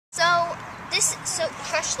So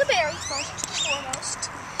crush the berry first and foremost.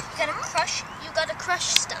 You gotta crush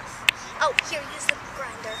stuff. Oh, here, use the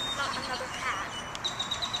grinder, not another pad.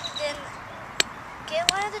 Then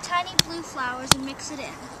get one of the tiny blue flowers and mix it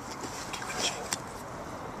in.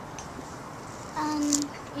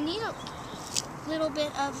 We need a little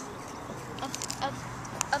bit of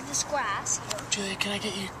this grass here. Julia, can I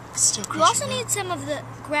get you still crushing? You also need some of the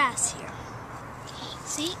grass here.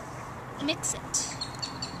 See? Mix it.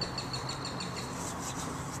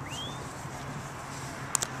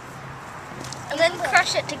 And then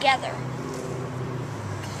crush it together.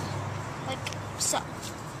 Like so.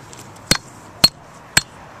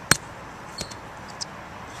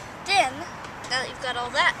 Then, now that you've got all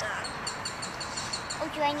that done. Oh,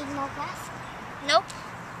 do I need more grass? Nope.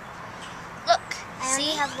 Look, I only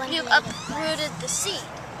see? have one You've blade of uprooted the seed.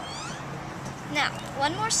 Now,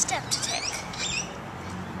 one more step to take.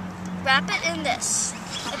 Wrap it in this.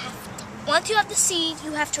 Once you have the seed,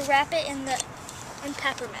 you have to wrap it in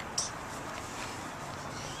peppermint.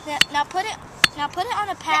 Now put it on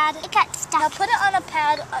a pad. It got stuck. Now put it on a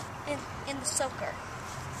pad in the soaker.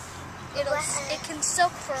 It can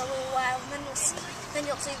soak for a little while, and then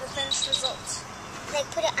you'll see the finished result. Like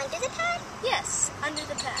put it under the pad? Yes, under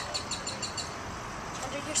the pad.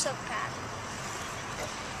 Under your soak pad.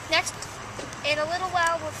 Next, in a little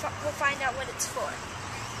while, we'll find out what it's for.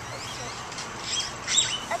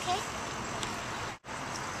 Okay.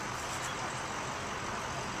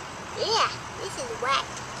 Yeah, this is wet.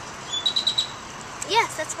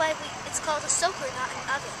 Yes, that's why it's called a soaker, not an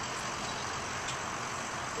oven.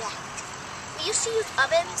 Yeah. We used to use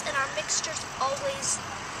ovens, and our mixtures always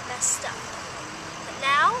messed up. But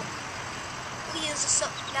now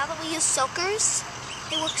that we use soakers,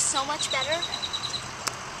 it works so much better.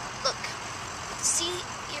 Look, your seed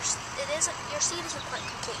isn't quite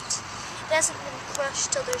complete. It hasn't been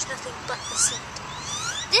crushed till there's nothing but the seed.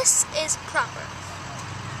 This is proper.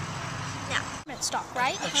 Now, stop,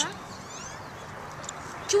 right?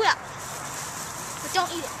 Chew it up, but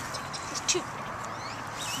don't eat it. Just chew.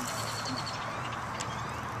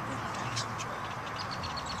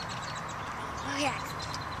 Oh yeah.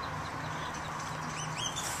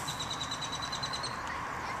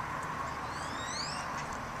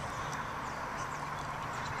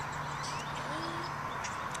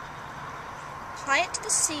 Apply it to the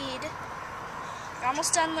seed. You're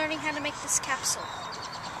almost done learning how to make this capsule.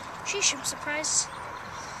 Sheesh, I'm surprised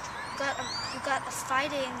you got a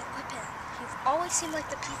fighting weapon. You've always seemed like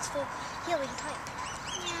the peaceful, healing type.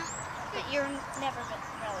 Yeah. But you're never been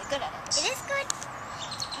really good at it. It is good.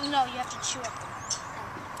 No, you have to chew up the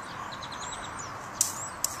nut.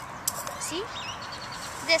 See?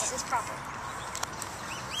 This is proper.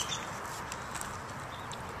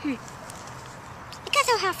 I guess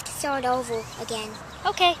I'll have to start over again.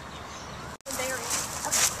 Okay.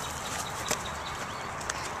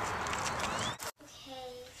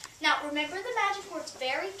 Now remember the magic words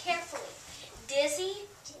very carefully. Dizzy,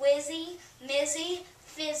 whizzy, mizzy,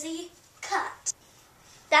 fizzy, cut.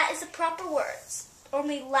 That is the proper words,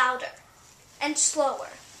 only louder and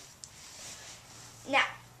slower. Now,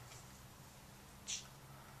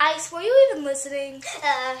 Ice, were you even listening?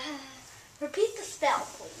 Repeat the spell,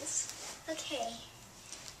 please. Okay.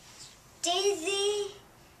 Dizzy,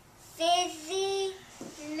 fizzy,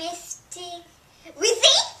 misty,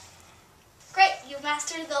 whizzy? Great, you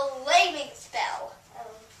mastered the laming spell.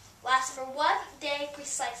 Lasts for 1 day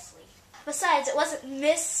precisely. Besides, it wasn't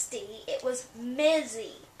misty, it was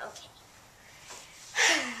mizzy. Okay.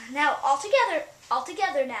 Now, all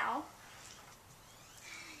together now.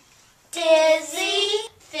 Dizzy,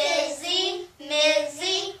 fizzy,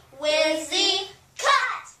 mizzy, whizzy,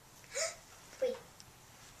 cut!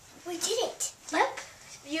 We did it. Yep.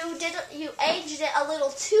 You aged it a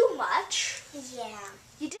little too much. Yeah.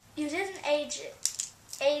 You didn't age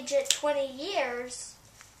it 20 years.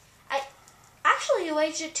 Actually, you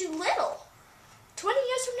aged it too little. 20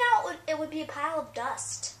 years from now, it would be a pile of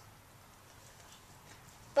dust.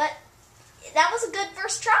 But that was a good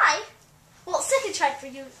first try. Well, second try for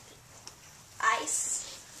you, Ice.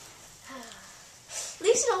 At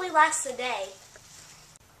least it only lasts a day.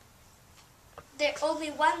 Only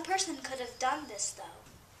one person could have done this, though.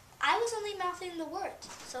 I was only mouthing the words,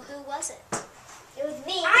 so who was it? It was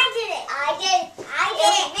me. I did it. I did. It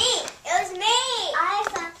was me. It was me.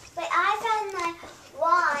 I found my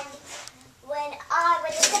wand when I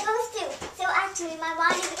was supposed to. So actually, my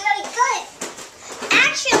wand is really good.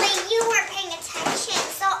 Actually, you weren't paying attention,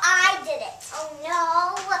 so I did it. Oh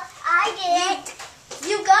no, I did it.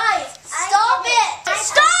 You guys, stop it!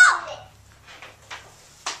 Stop!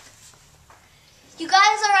 You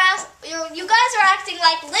guys are acting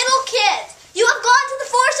like little kids. You have gone to the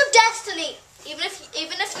force of destiny, even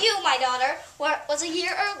if you, my daughter, was a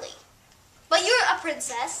year early. But you're a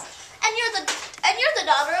princess, and you're the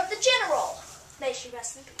daughter of the general. May she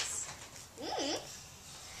rest in peace.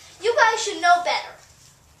 You guys should know better,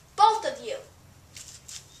 both of you.